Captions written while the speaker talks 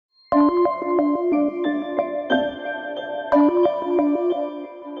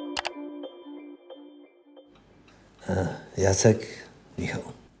Jacek, Michał.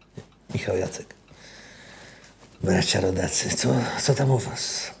 Michał, Jacek. Bracia rodacy, co tam u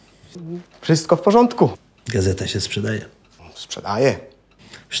was? Wszystko w porządku. Gazeta się sprzedaje. Sprzedaje.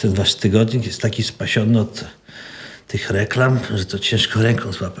 Już ten wasz tygodnik jest taki spasiony od tych reklam, że to ciężko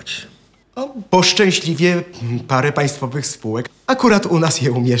ręką złapać. No, bo szczęśliwie parę państwowych spółek akurat u nas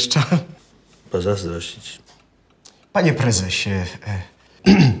je umieszcza. Pozazdrościć. Panie prezesie,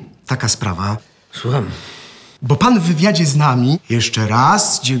 taka sprawa. Słucham. Bo pan w wywiadzie z nami jeszcze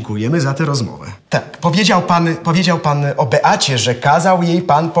raz dziękujemy za tę rozmowę. Tak, powiedział pan o Beacie, że kazał jej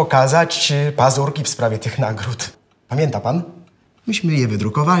pan pokazać pazurki w sprawie tych nagród. Pamięta pan? Myśmy je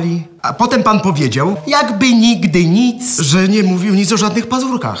wydrukowali, a potem pan powiedział, jakby nigdy nic, że nie mówił nic o żadnych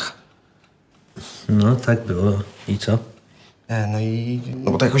pazurkach. No, tak było. I co?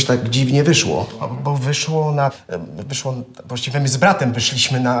 No bo to jakoś tak dziwnie wyszło. Bo wyszło właściwie my z bratem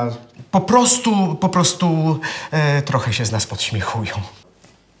wyszliśmy na... Po prostu trochę się z nas podśmiechują.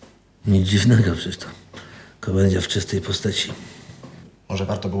 Nic dziwnego, przecież to komedia w czystej postaci. Może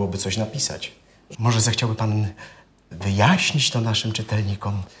warto byłoby coś napisać. Może zechciałby pan wyjaśnić to naszym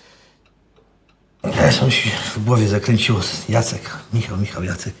czytelnikom. Zresztą się w głowie zakręciło. Jacek, Michał,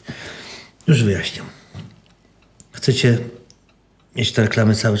 Jacek. Już wyjaśniam. Chcecie mieć te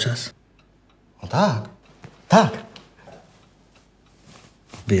reklamy cały czas? No tak, tak.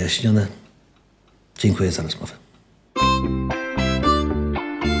 Wyjaśnione. Dziękuję za rozmowę.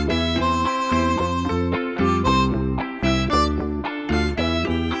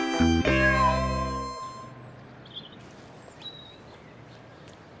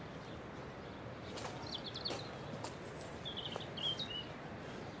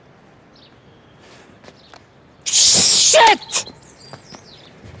 Shit!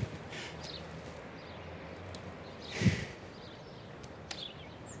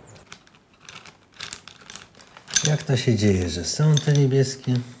 Jak to się dzieje, że są te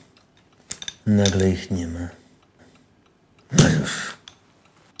niebieskie? Nagle ich nie ma. No już.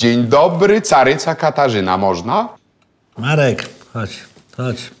 Dzień dobry, caryca Katarzyna, można? Marek, chodź.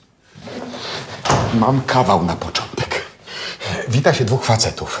 Mam kawał na początek. Wita się dwóch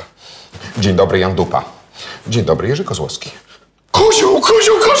facetów. Dzień dobry, Jan Dupa. Dzień dobry, Jerzy Kozłowski. Kozioł!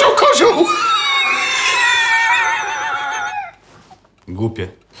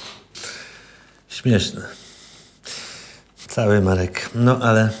 Głupie. Śmieszne. Cały Marek. No,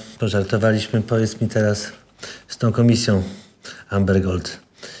 ale pożartowaliśmy. Powiedz mi teraz z tą komisją Amber Gold.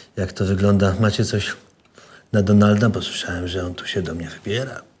 Jak to wygląda? Macie coś na Donalda? Bo słyszałem, że on tu się do mnie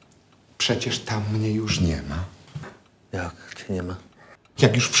wybiera. Przecież tam mnie już nie ma. Jak cię nie ma?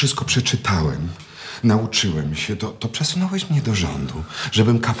 Jak już wszystko przeczytałem, nauczyłem się, to przesunąłeś mnie do rządu,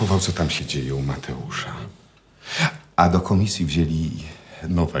 żebym kapował, co tam się dzieje u Mateusza. A do komisji wzięli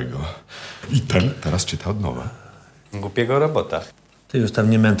nowego. I ten teraz czyta od nowa. Głupiego robota. Ty już tam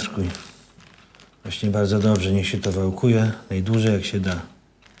nie mędrkuj. Właśnie bardzo dobrze, niech się to wałkuje najdłużej jak się da.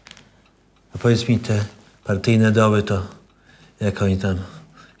 A powiedz mi, te partyjne doły to jak oni tam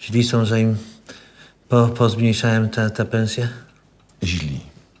źli są, że im pozmniejszałem te pensje? Źli.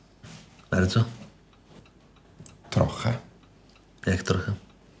 Bardzo? Trochę. Jak trochę?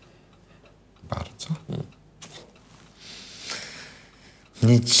 Bardzo.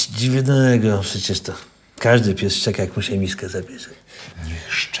 Nic dziwnego, przecież to każdy pies szczeka, jak mu się miskę zabierze.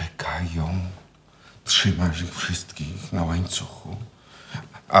 Niech szczekają. Trzymasz ich wszystkich na łańcuchu.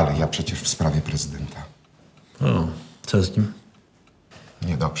 Ale ja przecież w sprawie prezydenta. O, co z nim?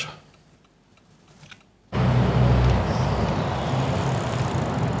 Niedobrze.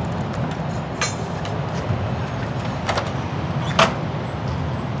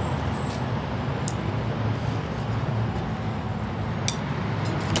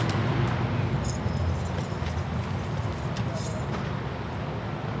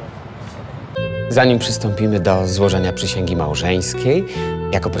 Zanim przystąpimy do złożenia przysięgi małżeńskiej,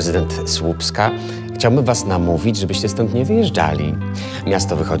 jako prezydent Słupska, chciałbym was namówić, żebyście stąd nie wyjeżdżali.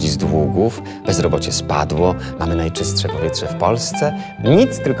 Miasto wychodzi z długów, bezrobocie spadło, mamy najczystsze powietrze w Polsce.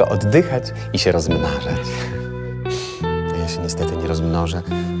 Nic, tylko oddychać i się rozmnażać. A ja się niestety nie rozmnożę,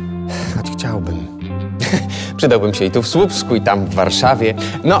 choć chciałbym. Przydałbym się i tu w Słupsku, i tam w Warszawie.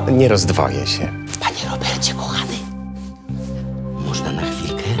 No, nie rozdwoję się. Panie Robercie, kochany, można na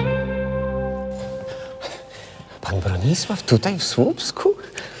chwilkę? Pan Bronisław tutaj w Słupsku?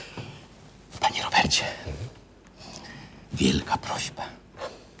 Panie Robercie, wielka prośba.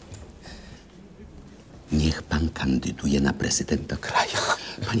 Niech pan kandyduje na prezydenta kraju.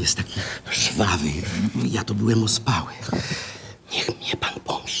 Pan jest taki żwawy, ja to byłem ospały. Niech mnie pan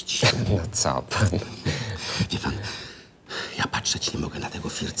pomści. No co pan? Wie pan, ja patrzeć nie mogę na tego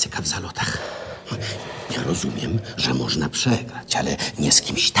fircyka w zalotach. Ja rozumiem, że można przegrać, ale nie z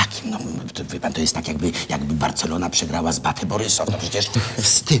kimś takim. No, wie pan, to jest tak, jakby Barcelona przegrała z Batę Borysow. No przecież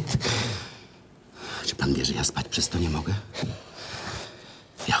wstyd. Czy pan wie, że ja spać przez to nie mogę?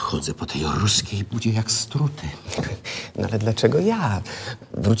 Ja chodzę po tej ruskiej budzie jak struty. No ale dlaczego ja?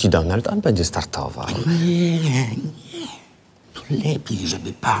 Wróci Donald, on będzie startował. Nie. To lepiej,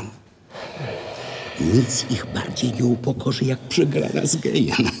 żeby pan. Nic ich bardziej nie upokorzy, jak przegrana z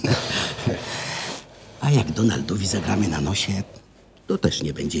gejem. A jak Donaldowi zagramy na nosie, to też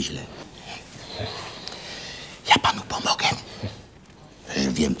nie będzie źle. Ja panu pomogę.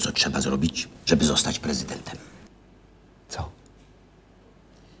 Wiem, co trzeba zrobić, żeby zostać prezydentem. Co?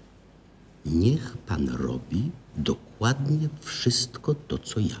 Niech pan robi dokładnie wszystko to,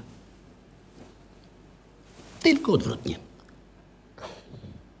 co ja. Tylko odwrotnie.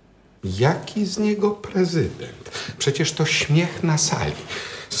 Jaki z niego prezydent? Przecież to śmiech na sali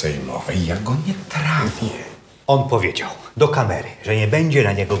sejmowej. Ja go nie trafię. On powiedział do kamery, że nie będzie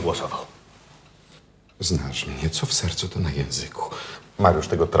na niego głosował. Znasz mnie, co w sercu, to na języku. Mariusz,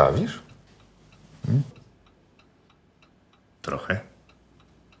 tego trawisz? Trochę.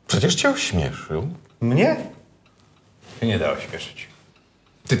 Przecież cię ośmieszył. Mnie? Się nie da ośmieszyć.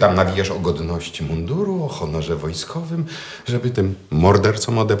 Ty tam nawijasz o godności munduru, o honorze wojskowym, żeby tym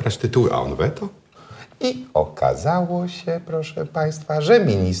mordercom odebrać tytuły, a on weto? I okazało się, proszę państwa, że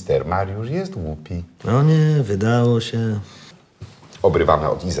minister Mariusz jest głupi. No nie, wydało się. Obrywamy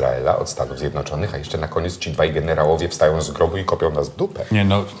od Izraela, od Stanów Zjednoczonych, a jeszcze na koniec ci dwaj generałowie wstają z grobu i kopią nas w dupę. Nie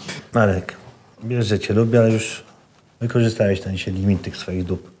no, Marek, wiesz, że cię lubię, ale już wykorzystałeś ten się limit tych swoich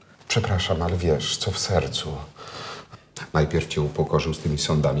dup. Przepraszam, ale wiesz, co w sercu. Najpierw cię upokorzył z tymi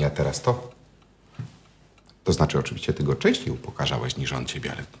sądami, a teraz to? To znaczy, oczywiście, ty go częściej upokarzałeś niż on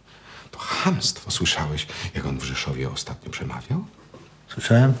ciebie, ale to chamstwo. Słyszałeś, jak on w Rzeszowie ostatnio przemawiał?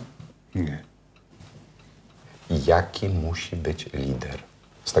 Słyszałem? nie. Jaki musi być lider?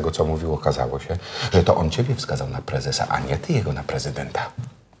 Z tego, co mówił, okazało się, że to on ciebie wskazał na prezesa, a nie ty jego na prezydenta.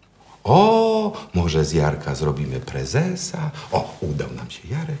 O, może z Jarka zrobimy prezesa. O, udał nam się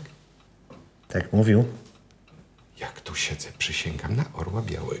Jarek. Tak mówił. Jak tu siedzę, przysięgam na orła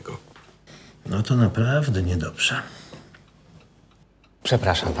białego. No to naprawdę niedobrze.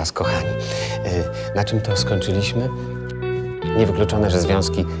 Przepraszam was, kochani. Na czym to skończyliśmy? Niewykluczone, że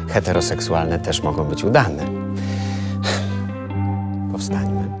związki heteroseksualne też mogą być udane.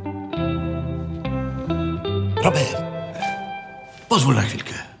 Powstańmy. Robert, pozwól na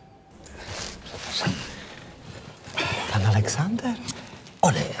chwilkę. Pan Aleksander?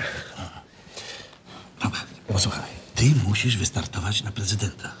 Olej. Robert, posłuchaj. Ty musisz wystartować na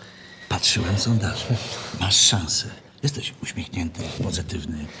prezydenta. Patrzyłem sondaże. Masz szansę. Jesteś uśmiechnięty,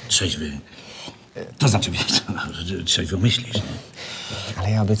 pozytywny, trzeźwy. To znaczy, że trzeźwo myślisz, nie?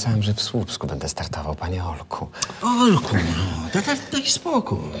 Ale ja obiecałem, że w Słupsku będę startował, panie Olku. Olku, no, daj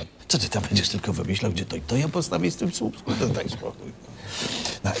spokój. Co ty tam będziesz tylko wymyślał, gdzie to ja postawię z tym słupsku? To daj spokój.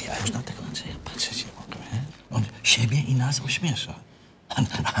 No, ja już na tego Andrzeja patrzeć nie mogę, nie? On siebie i nas ośmiesza.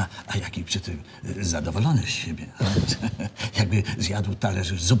 A jaki przy tym zadowolony z siebie. Jakby zjadł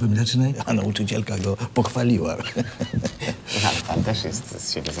talerz zupy mlecznej, a nauczycielka go pochwaliła. Ale pan też jest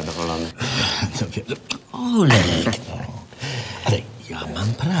z siebie zadowolony. To wiesz, Olek, no. Ale ja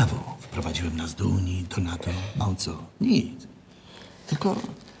mam prawo. Wprowadziłem nas do Unii, do NATO. A on co? Nic. Tylko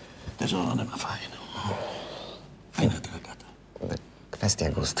tę żonę ma fajną. Fajna ta Agata. Kwestia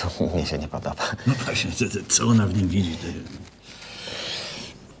gustu mnie się nie podoba. No właśnie, co ona w nim widzi?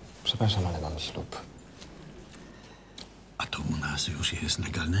 Przepraszam, ale mam ślub. A to u nas już jest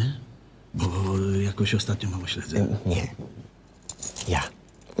legalne? Bo jakoś ostatnio mało śledzę. Nie. Ja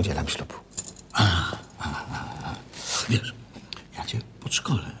udzielam ślubu. Wiesz, ja cię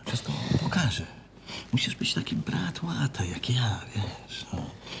podszkolę, wszystko pokażę. Musisz być taki brat łata jak ja, wiesz. No.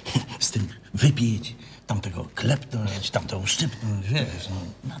 Z tym wypić, tamtego klepnąć, tamtą szczypnąć, wiesz,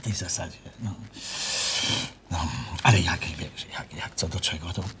 no, na tej zasadzie. No. No, ale wiesz, jak co do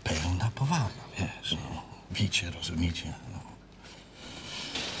czego, to pełna powaga, wiesz. No. Wicie, rozumiecie. No.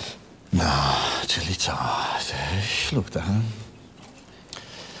 No, czyli co? Ślub, tak?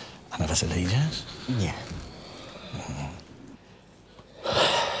 A na wesele idziesz? Nie.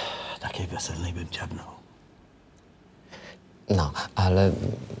 Takiej weselnej bym dziabnął. No, ale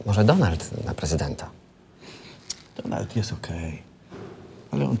może Donald na prezydenta? Donald jest okej,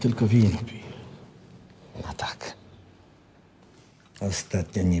 ale on tylko wino pije. No tak.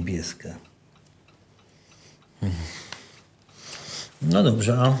 Ostatnia niebieska. No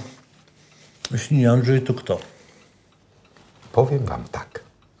dobrze, a jeśli nie Andrzej, to kto? Powiem wam tak.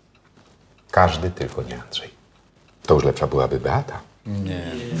 Każdy, tylko nie Andrzej. To już lepsza byłaby Beata.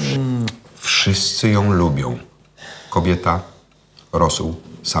 Nie. Wszyscy ją lubią. Kobieta, rosół,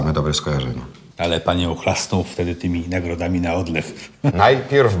 same dobre skojarzenia. Ale panie ochlasną wtedy tymi nagrodami na odlew.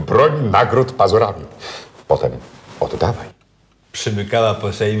 Najpierw broń nagród pazurami. Potem oddawaj. Przymykała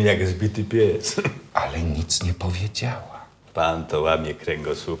po Sejmie jak zbity pies. Ale nic nie powiedziała. Pan to łamie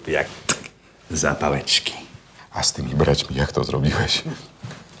kręgosłup jak zapałeczki. A z tymi braćmi jak to zrobiłeś?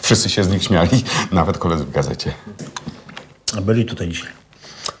 Wszyscy się z nich śmiali, nawet koledzy w gazecie. A byli tutaj dzisiaj.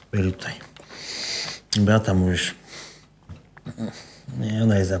 Byli tutaj. Beata, mówisz... Nie,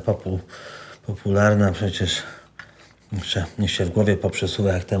 ona jest za popularna przecież. Niech się w głowie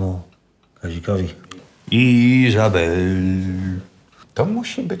poprzesuwa jak temu Kazikowi. Izabel. To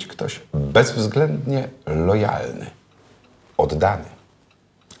musi być ktoś bezwzględnie lojalny, oddany.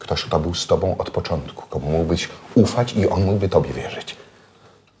 Ktoś, kto był z tobą od początku, komu mógłbyś ufać i on mógłby tobie wierzyć.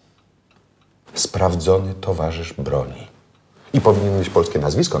 Sprawdzony towarzysz broni. I powinien mieć polskie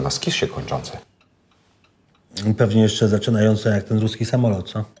nazwisko, na skis się kończące. Pewnie jeszcze zaczynające jak ten ruski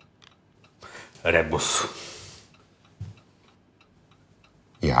samolot, co? Rebus.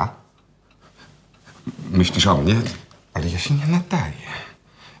 Ja? Myślisz o mnie? Ale ja się nie nadaję.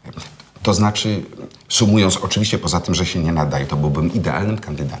 To znaczy, sumując, oczywiście poza tym, że się nie nadaje, to byłbym idealnym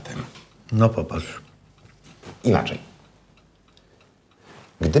kandydatem. No popatrz. Inaczej.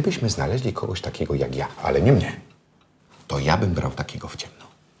 Gdybyśmy znaleźli kogoś takiego jak ja, ale nie mnie, to ja bym brał takiego w ciemno.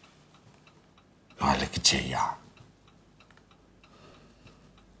 No ale gdzie ja?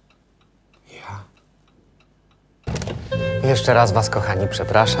 Ja? Jeszcze raz was, kochani,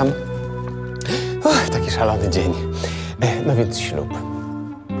 przepraszam. Taki szalony dzień. No więc ślub.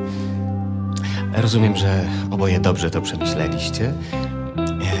 Rozumiem, że oboje dobrze to przemyśleliście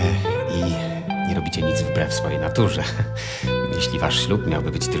i nie robicie nic wbrew swojej naturze. Jeśli wasz ślub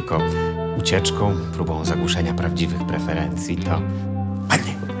miałby być tylko ucieczką, próbą zagłuszenia prawdziwych preferencji, to...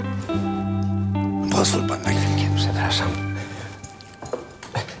 Panie, pozwól pan na chwilkę. Przepraszam.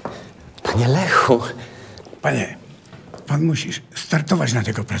 Panie Lechu. Panie, pan musisz startować na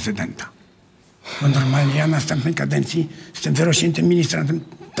tego prezydenta. Bo normalnie ja następnej kadencji z tym wyrośniętym ministrantem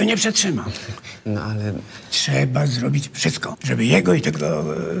to nie przetrzymam. No ale... Trzeba zrobić wszystko, żeby jego i tego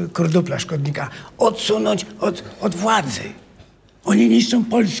kurdupla szkodnika odsunąć od władzy. Oni niszczą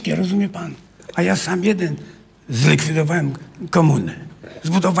Polskę, rozumie pan? A ja sam jeden zlikwidowałem komunę.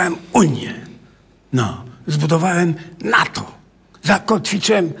 Zbudowałem Unię. No, zbudowałem NATO.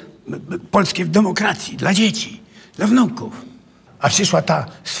 Zakotwiczyłem Polskę w demokracji dla dzieci, dla wnuków. A przyszła ta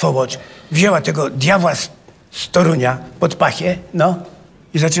swołocz, wzięła tego diabła z Torunia pod pachę, no,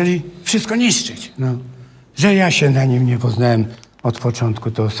 i zaczęli wszystko niszczyć, no. Że ja się na nim nie poznałem od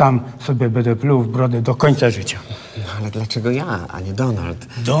początku, to sam sobie będę pluł w brodę do końca życia. No ale dlaczego ja, a nie Donald?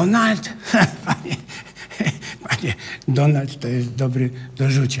 Donald? Panie, Donald to jest dobry do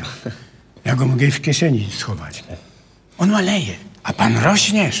rzucia. Ja go mogę w kieszeni schować. On maleje, a pan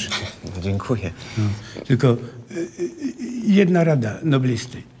rośniesz. No, dziękuję. No, tylko jedna rada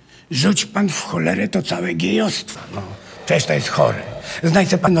noblisty. Rzuć pan w cholerę to całe gejostwo. No, przecież to jest chore.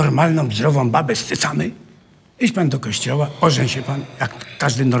 Znajdzie pan normalną, zdrową babę z cycami? Idź pan do kościoła, ożeń się pan, jak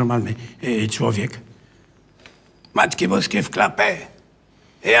każdy normalny człowiek. Matki Boskie w klapę.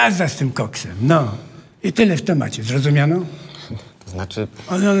 Jazda z tym koksem, no. I tyle w temacie, zrozumiano? To znaczy...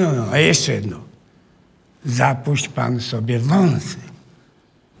 O, no. A jeszcze jedno. Zapuść pan sobie wąsy.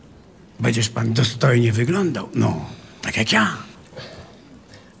 Będziesz pan dostojnie wyglądał. No, tak jak ja.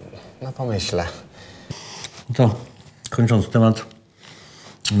 No pomyślę. To kończąc temat,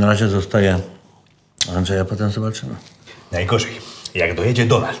 na razie zostaje Andrzej, a potem zobaczymy. Najgorzej, jak dojedzie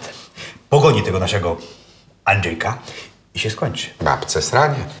Donald, pogoni tego naszego Andrzejka i się skończy. Babce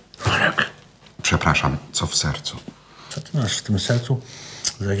sranie. Przepraszam, co w sercu? Co ty masz w tym sercu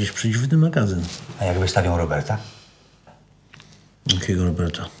za jakiś przedziwny magazyn? A jak wystawią Roberta? Jakiego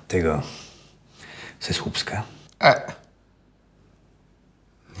Roberta? Tego ze Słupska.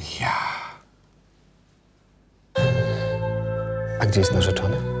 Ja. A gdzie jest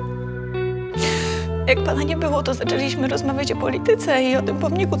narzeczony? Jak pana nie było, to zaczęliśmy rozmawiać o polityce i o tym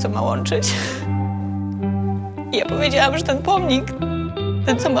pomniku, co ma łączyć. I ja powiedziałam, że ten pomnik,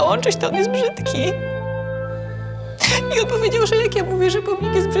 ten, co ma łączyć, to on jest brzydki. I on powiedział, że jak ja mówię, że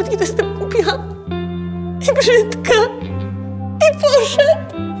pomnik jest brzydki, to jestem głupia i brzydka. I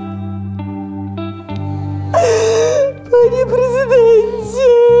poszedł. Panie prezydencie!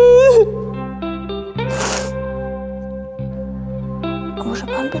 A może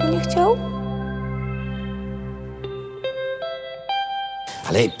pan by mnie chciał?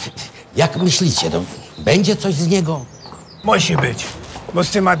 Ale jak myślicie, no, będzie coś z niego? Musi być. bo z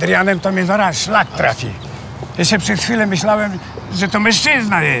tym Adrianem to mnie zaraz szlak trafi. Jeszcze przez chwilę myślałem, że to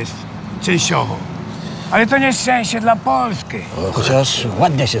mężczyzna jest, częściowo. Ale to nieszczęście dla Polski. Chociaż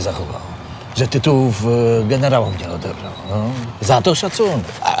ładnie się zachował, że tytułów generałom nie odebrał. No. Za to szacunek.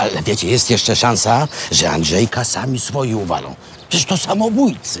 Ale wiecie, jest jeszcze szansa, że Andrzejka sami swoi uwalą. Przecież to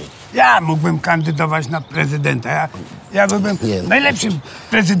samobójcy. Ja mógłbym kandydować na prezydenta. Ja byłbym najlepszym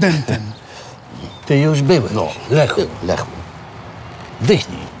prezydentem. Ty już byłeś. No, Lechu. Lechu.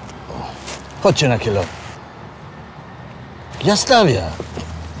 Dychnij. Chodźcie na kierowcę. Ja stawiam.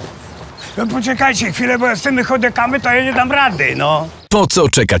 No poczekajcie chwilę, bo z tymi chodekami to ja nie dam rady, no. Po co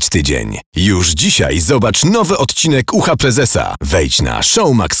czekać tydzień? Już dzisiaj zobacz nowy odcinek Ucha Prezesa. Wejdź na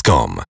showmax.com.